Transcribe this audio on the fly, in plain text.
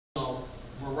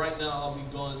But right now I'll be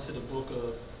going to the book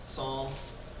of Psalm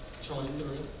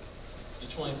 23, the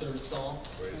 23rd Psalm.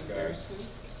 Praise God.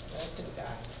 That's it, God.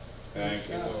 Thank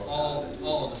you, Lord.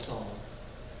 All of the Psalm.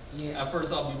 Yes. At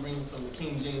first I'll be reading from the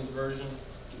King James Version,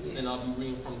 Yes. and I'll be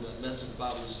reading from the Message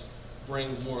Bible, which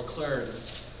brings more clarity.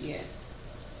 Yes.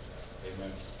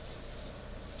 Amen.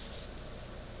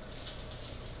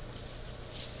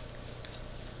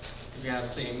 If you have to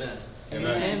say amen.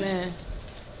 Amen. Amen.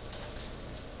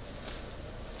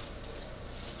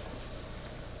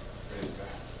 Praise God.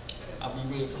 I'll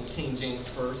be reading from King James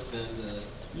first, then the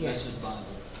Yes. Message Bible.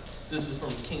 This is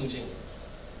from King James.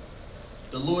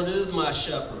 The Lord is my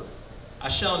shepherd, I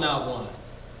shall not want.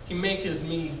 He maketh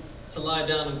me to lie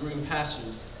down in green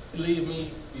pastures. He leadeth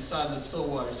me beside the still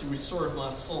waters. He restoreth my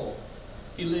soul.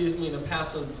 He leadeth me in the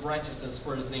paths of righteousness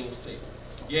for his name's sake.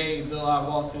 Yea, though I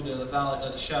walk through the valley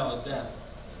of the shadow of death,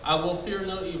 I will fear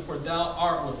no evil, for thou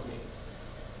art with me.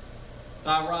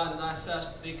 Thy rod and thy staff,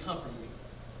 they comfort me.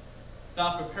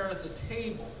 Thou preparest a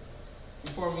table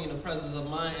before me in the presence of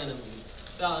my enemies.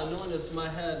 Thou anointest my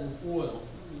head with oil.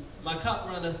 My cup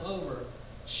runneth over.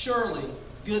 Surely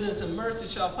goodness and mercy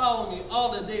shall follow me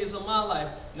all the days of my life,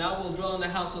 and I will dwell in the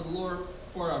house of the Lord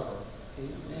forever.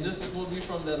 Amen. This will be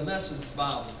from the Message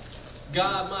Bible.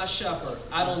 God, my shepherd,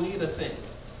 I don't need a thing.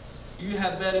 You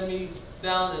have bedded me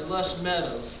down in lush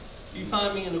meadows. You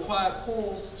find me in the quiet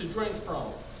pools to drink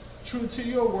from. True to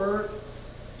your word,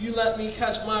 you let me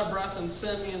catch my breath and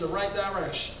send me in the right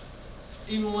direction.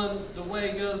 Even when the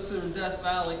way goes to the death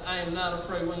valley, I am not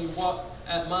afraid when you walk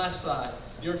at my side.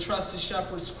 Your trusted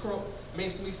shepherd's crook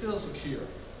makes me feel secure.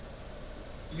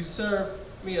 You serve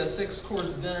me a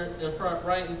 6-course dinner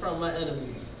right in front of my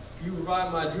enemies. You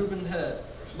revive my drooping head.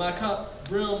 My cup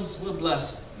brims with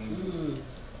blessing.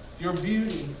 Your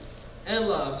beauty and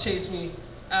love chase me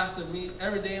after me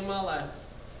every day of my life.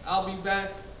 I'll be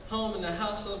back home in the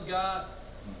house of God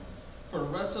for the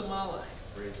rest of my life.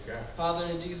 Praise God. Father,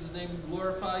 in Jesus' name, we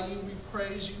glorify you, we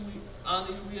praise you, we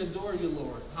honor you, we adore you,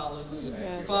 Lord. Hallelujah.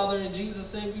 Yes. Father, in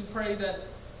Jesus' name, we pray that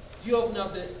you open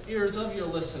up the ears of your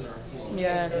listener, Lord.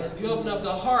 Yes. You open up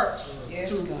the hearts Yes,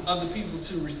 of God. the people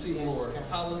to receive, Yes, Lord. God.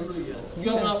 Hallelujah.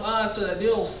 You open up eyes so that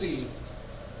they'll see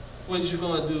what you're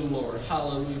going to do, Lord.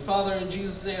 Hallelujah. Father, in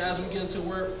Jesus' name, as we get into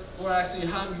work, Lord, I ask you to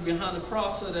hide me behind the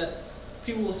cross so that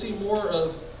people will see more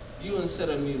of you instead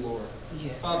of me, Lord.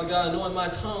 Yes. Father God, anoint my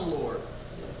tongue, Lord.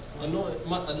 Yes.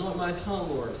 Anoint my tongue,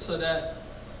 Lord, so that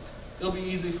it'll be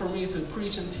easy for me to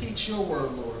preach and teach your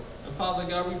word, Lord. And Father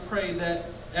God, we pray that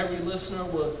every listener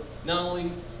will not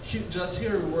only just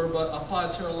hear your word, but apply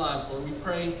it to their lives, Lord. We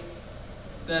pray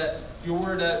that your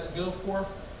word that go forth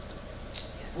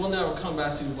will never come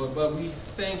back to you, Lord. But we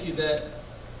thank you that,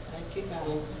 Thank you,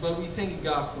 God. but we thank you,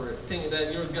 God, for it. Thank you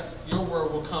that your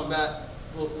word will come back,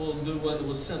 will do what it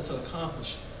was sent to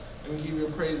accomplish. And we give you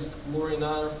praise, glory, and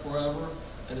honor forever.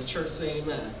 And the church say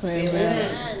amen.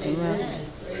 Amen. Amen.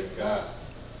 Praise God.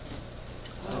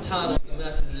 The title of the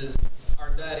message is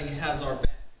Our Daddy Has Our Back.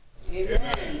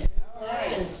 Amen. All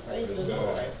right. Praise the Praise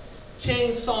Lord. God.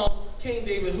 King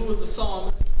David, who was the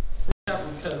psalmist,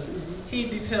 because he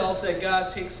details that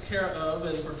God takes care of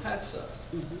and protects us.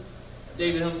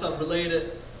 David himself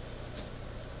related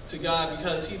to God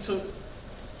because he took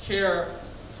care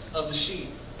of the sheep.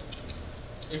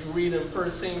 If you read in 1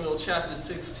 Samuel chapter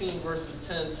 16, verses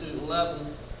 10 to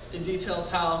 11, it details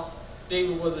how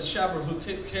David was a shepherd who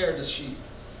took care of the sheep.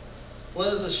 What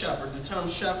is a shepherd? The term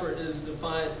shepherd is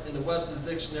defined in the Webster's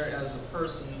Dictionary as a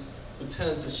person who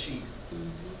tends to sheep.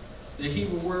 The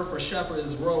Hebrew word for shepherd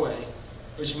is roe,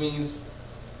 which means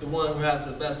the one who has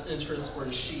the best interest for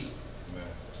the sheep. Amen.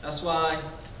 That's why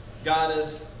God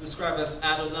is described as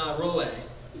Adonai Roe,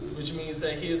 which means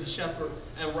that he is the shepherd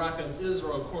and rock of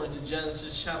Israel, according to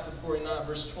Genesis chapter 49,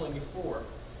 verse 24.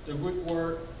 The Greek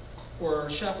word for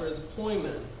shepherd is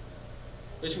poimen,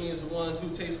 which means the one who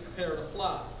takes care of the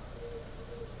flock,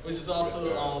 which is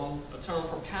also a term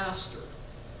for pastor.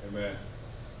 Amen.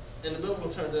 In the biblical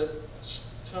term, the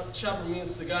shepherd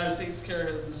means the guy who takes care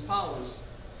of his followers.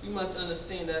 We must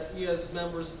understand that we as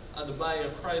members of the body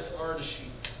of Christ are the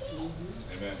sheep.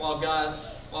 Amen.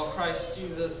 While Christ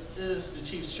Jesus is the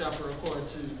chief shepherd, according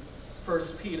to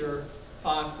 1 Peter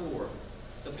 5:4.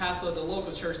 The pastor of the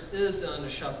local church is the under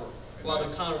shepherd, while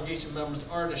the congregation members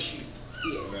are the sheep.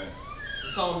 Amen. The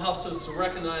psalm helps us to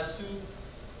recognize who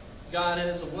God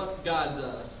is and what God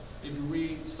does. If you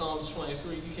read Psalms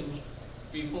 23, you can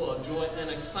be full of joy and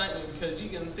excitement because you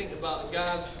can think about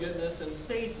God's goodness and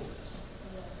faithfulness.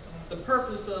 The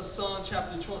purpose of Psalm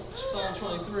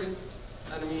 23,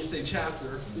 I didn't mean to say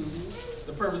chapter.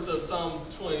 The purpose of Psalm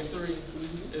 23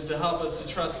 is to help us to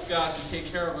trust God to take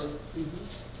care of us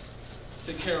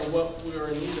take care of what we are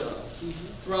in need of.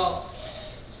 Throughout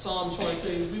Psalm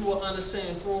 23, we will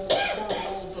understand four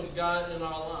roles of God in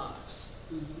our lives.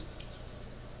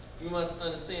 We must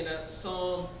understand that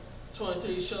Psalm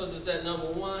 23 shows us that, number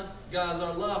one, God's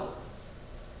our lover.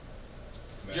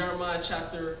 Amen. Jeremiah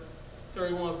chapter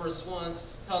 31 verse 1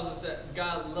 tells us that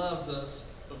God loves us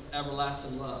with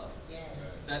everlasting love. Yes.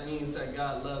 That means that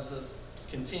God loves us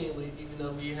continually, even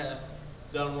though we have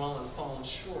done wrong and fallen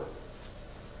short.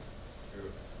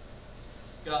 Good.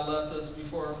 God loves us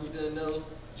before we didn't know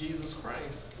Jesus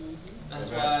Christ.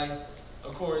 That's Amen. why,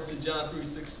 according to John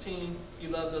 3:16, he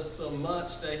loved us so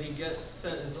much that he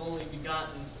sent his only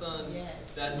begotten Son, Yes.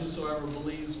 that whosoever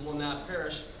believes will not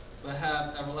perish, but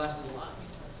have everlasting life.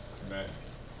 Amen.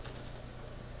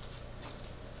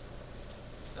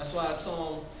 That's why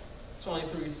Psalm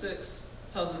 23:6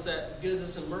 tells us that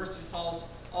goodness and mercy follows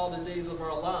all the days of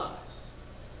our lives.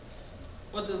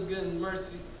 What does good and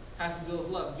mercy have to do with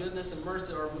love? Goodness and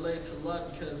mercy are related to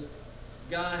love because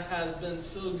God has been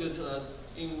so good to us,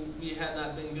 even we had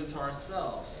not been good to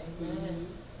ourselves. Amen.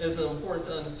 It's important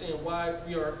to understand why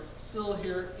we are still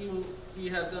here, even we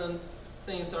have done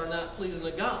things that are not pleasing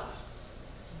to God.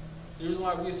 The reason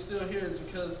why we're still here is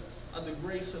because of the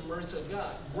grace and mercy of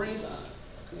God. Grace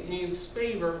means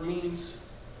favor, means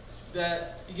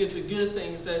that you get the good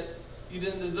things that you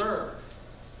didn't deserve.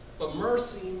 But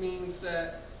mercy means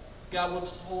that God will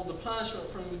withhold the punishment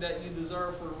from you that you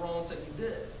deserve for the wrongs that you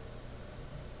did.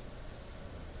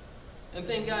 And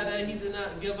thank God that he did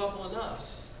not give up on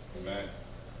us. Amen.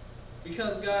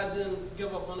 Because God didn't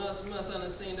give up on us, we must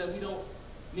understand that we don't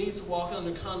need to walk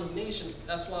under condemnation.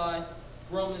 That's why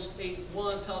Romans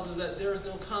 8:1 tells us that there is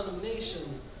no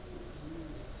condemnation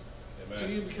to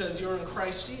you because you're in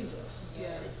Christ Jesus.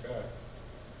 Yes. Praise God.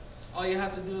 All you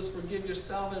have to do is forgive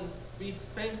yourself and be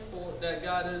thankful that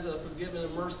God is a forgiving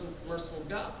and merciful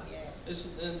God. Yes.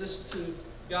 In addition to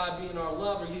God being our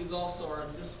lover, he's also our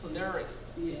disciplinarian.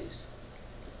 Yes.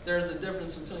 There's a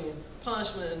difference between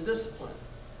punishment and discipline.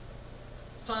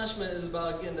 Punishment is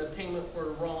about getting a payment for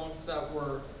the wrongs that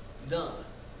were done.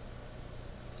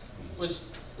 Which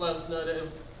lets us know that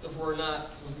if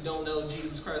we don't know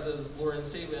Jesus Christ as Lord and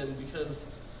Savior, and because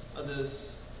of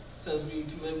this sins we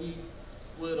commit,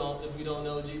 if we don't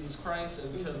know Jesus Christ,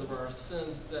 and because of our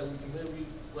sins that we commit, we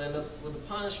will end up with a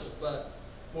punishment. But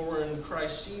when we're in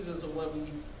Christ Jesus, and when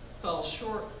we fell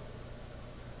short,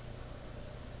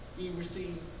 we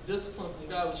receive discipline from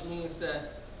God, which means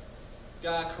that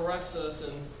God corrects us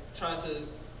and tries to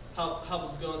help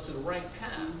us go into the right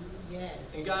path. Yes.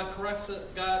 And God corrects us,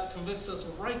 God convicts us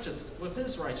with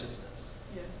his righteousness.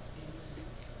 Yeah.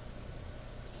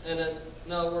 And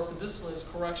another word for discipline is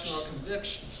correction or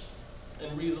conviction.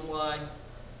 And the reason why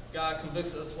God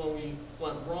convicts us when we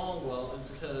went wrong, well, is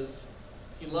because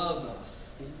he loves us.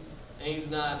 And he's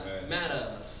not mad at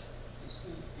us.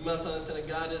 You must understand that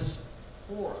God is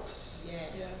for us.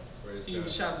 Yes. Yeah. Praise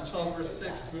Hebrews God. chapter 12, verse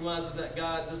 6 reminds us that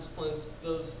God disciplines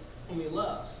those whom he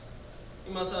loves.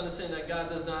 You must understand that God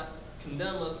does not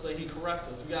condemn us, but he corrects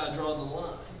us. We got to draw the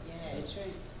line. Yeah, that's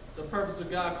right. The purpose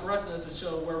of God correcting us is to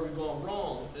show where we're going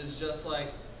wrong. It's just like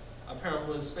a parent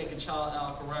would spank a child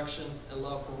out of correction and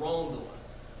love for wrongdoing.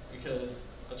 Because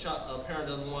a parent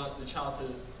doesn't want the child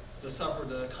to suffer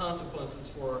the consequences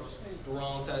for the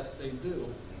wrongs that they do.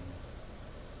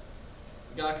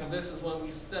 God convicts us when we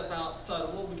step outside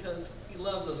the will because he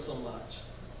loves us so much.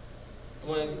 And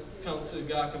when it comes to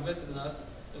God convicting us,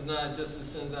 it's not just the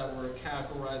sins that were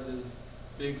categorized as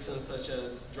big sins such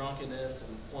as drunkenness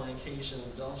and fornication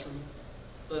and adultery,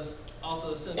 but it's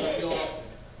also the sins that we all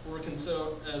were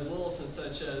considered as little sins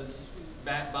such as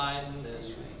backbiting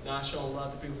and not showing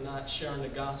love to people, not sharing the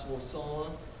gospel, and so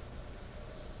on.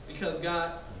 Because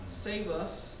God saved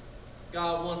us,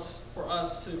 God wants for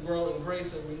us to grow in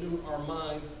grace and renew our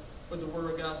minds with the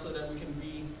Word of God so that we can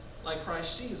be like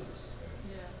Christ Jesus.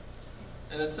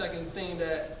 Yeah. And the second thing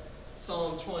that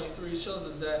Psalm 23 shows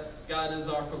us that God is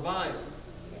our provider.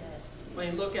 Yes.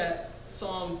 When you look at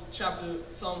Psalm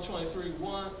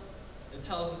 23:1, it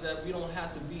tells us that we don't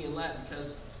have to be in lack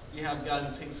because we have God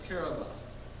who takes care of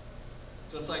us.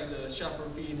 Just like the shepherd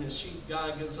feeding his sheep,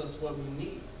 God gives us what we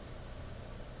need.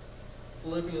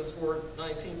 Philippians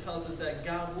 4:19 tells us that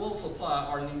God will supply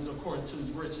our needs according to his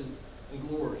riches and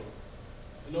glory.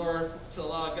 In order to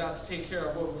allow God to take care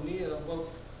of what we need, what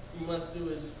we must do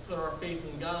is put our faith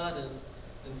in God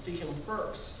and seek him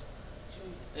first.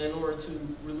 And in order to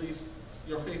release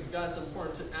your faith in God, it's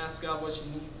important to ask God what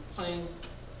you need. Claim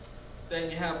that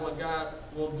you have what God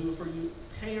will do for you.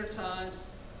 Pay your tithes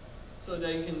so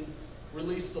that you can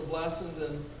release the blessings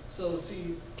and sow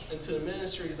seed into the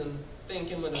ministries and thank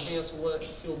him in advance for what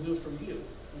he'll do for you.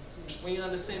 When you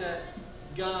understand that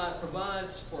God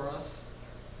provides for us,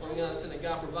 when we understand that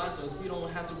God provides for us, we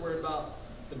don't have to worry about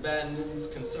the bad news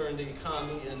concerning the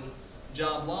economy and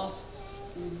job losses.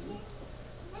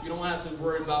 You don't have to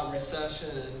worry about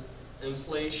recession and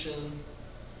inflation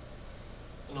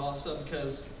and all that stuff,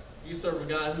 because you serve a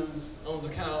God who owns a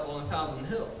cattle on 1,000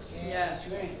 hills. That's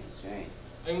right, that's right.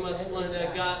 And we must learn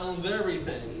that God owns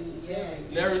everything. Yes.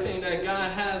 And everything that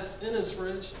God has in his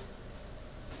fridge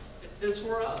is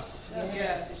for us.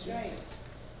 Yes, that's right.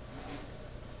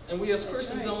 And we as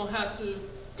Christians don't have to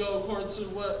go according to the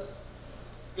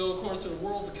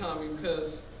world's economy,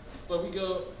 but we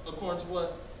go according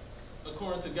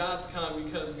to God's economy,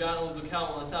 because God owns a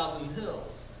cattle on 1,000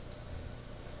 hills.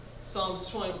 Psalms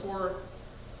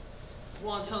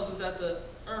 24:1 tells us that the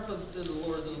earth is the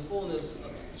Lord's and the fullness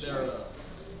thereof.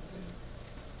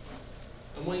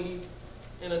 And when you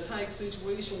in a tight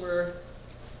situation where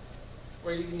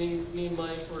you need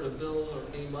money for the bills, or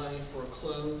need money for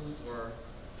clothes, or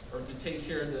to take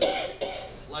care of the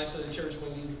lights of the church,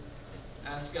 when you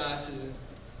ask God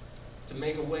to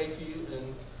make a way for you,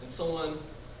 and someone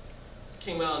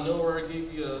came out of nowhere and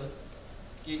gave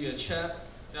you a check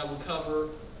that will cover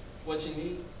what you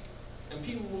need, and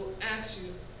people will ask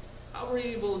you, how were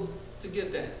you able to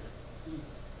get that?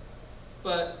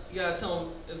 But you gotta tell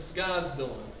them it's God's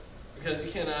doing, because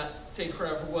you cannot take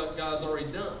credit for what God's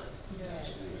already done.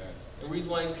 Yes. The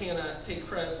reason why you cannot take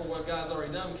credit for what God's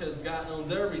already done, because God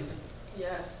owns everything.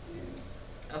 Yes.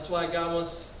 That's why God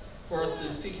wants for us to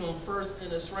seek him first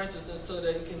in his righteousness, so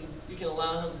that you can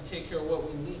allow him to take care of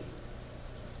what we need.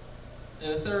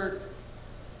 And the third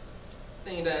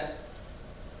thing that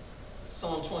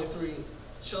Psalm 23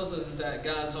 shows us is that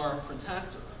God is our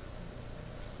protector.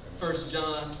 1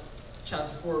 John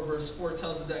chapter 4, verse 4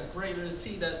 tells us that greater is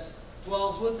he that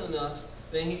dwells within us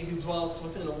than he who dwells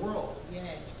within the world.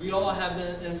 Yes. We all have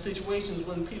been in situations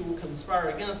when people conspire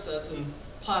against us and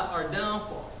plot our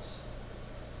downfalls.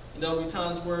 And there will be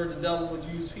times where the devil would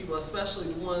use people,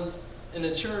 especially the ones in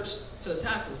the church, to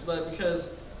attack us. But because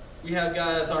we have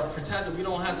God as our protector, we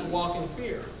don't have to walk in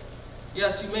fear.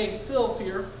 Yes, you may feel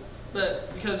fear,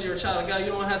 but because you're a child of God, you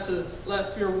don't have to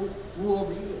let fear rule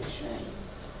over you. That's right.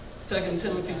 2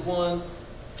 Timothy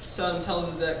 1:7 tells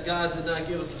us that God did not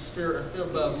give us a spirit of fear,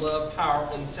 but of love, power,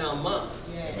 and sound mind.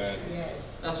 Yes. Amen. Yes.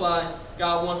 That's why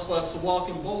God wants for us to walk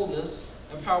in boldness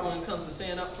and power when it comes to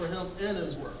stand up for him in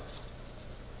his word.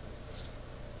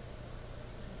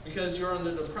 Because you're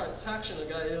under the protection of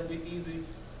God, it'll be easy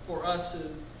for us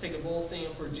to take a bold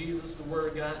stand for Jesus, the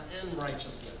word of God, and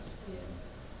righteousness. Yeah.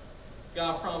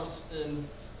 God promised in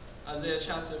Isaiah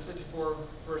chapter 54,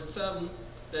 verse 7,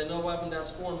 that no weapon that's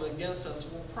formed against us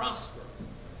will prosper.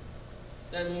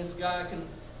 That means God can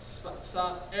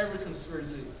stop every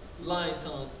conspiracy, lying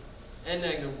tongue, and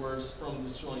negative words from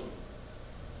destroying you.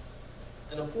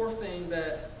 And the fourth thing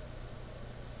that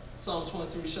Psalm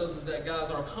 23 shows us that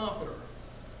God's our comforter.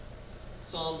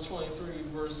 Psalm 23,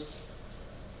 verse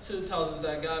 2 tells us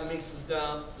that God makes us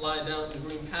lie down in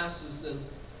green pastures and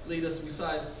lead us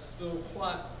beside still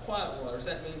quiet waters.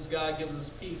 That means God gives us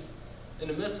peace in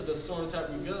the midst of the storms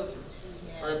that we go through.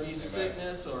 Yes. Or it be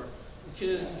sickness, or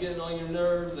kids getting on your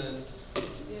nerves, and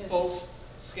Yes. folks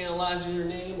scandalizing your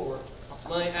name, or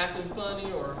money acting funny,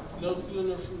 or no food in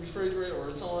the refrigerator,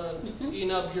 or someone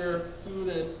eating up your food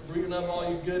and breathing up all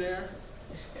your good air.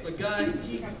 But God,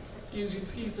 he gives you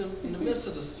peace in the midst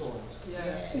of the storms.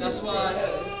 Yes. And that's why,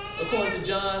 according to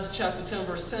John chapter 10,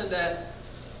 verse 10, that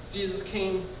Jesus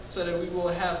came so that we will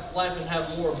have life and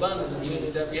have more abundantly,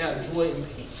 meaning that we have joy and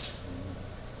peace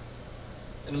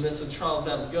in the midst of trials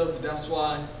that we go through. That's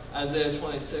why Isaiah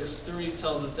 26:3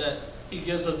 tells us that he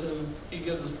gives us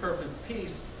perfect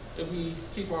peace if we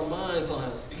keep our minds on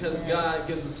us. Because God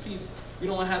gives us peace, we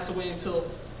don't have to wait until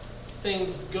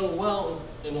things go well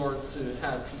in order to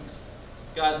have peace.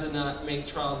 God did not make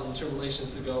trials and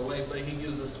tribulations to go away, but he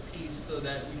gives us peace so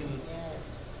that we can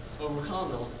Yes.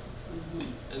 overcome them.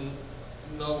 Mm-hmm. And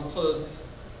we'll close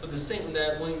with the statement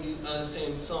that when you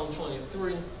understand Psalm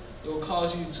 23, it will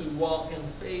cause you to walk in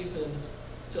faith and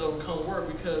to overcome worry,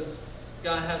 because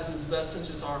God has his best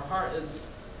interests at our heart. It's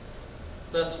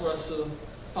best for us to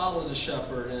follow the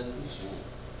shepherd and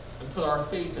put our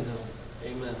faith in him.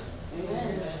 Amen.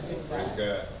 Amen. Praise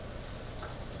God.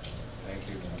 Thank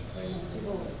you. Thank you,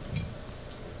 Lord.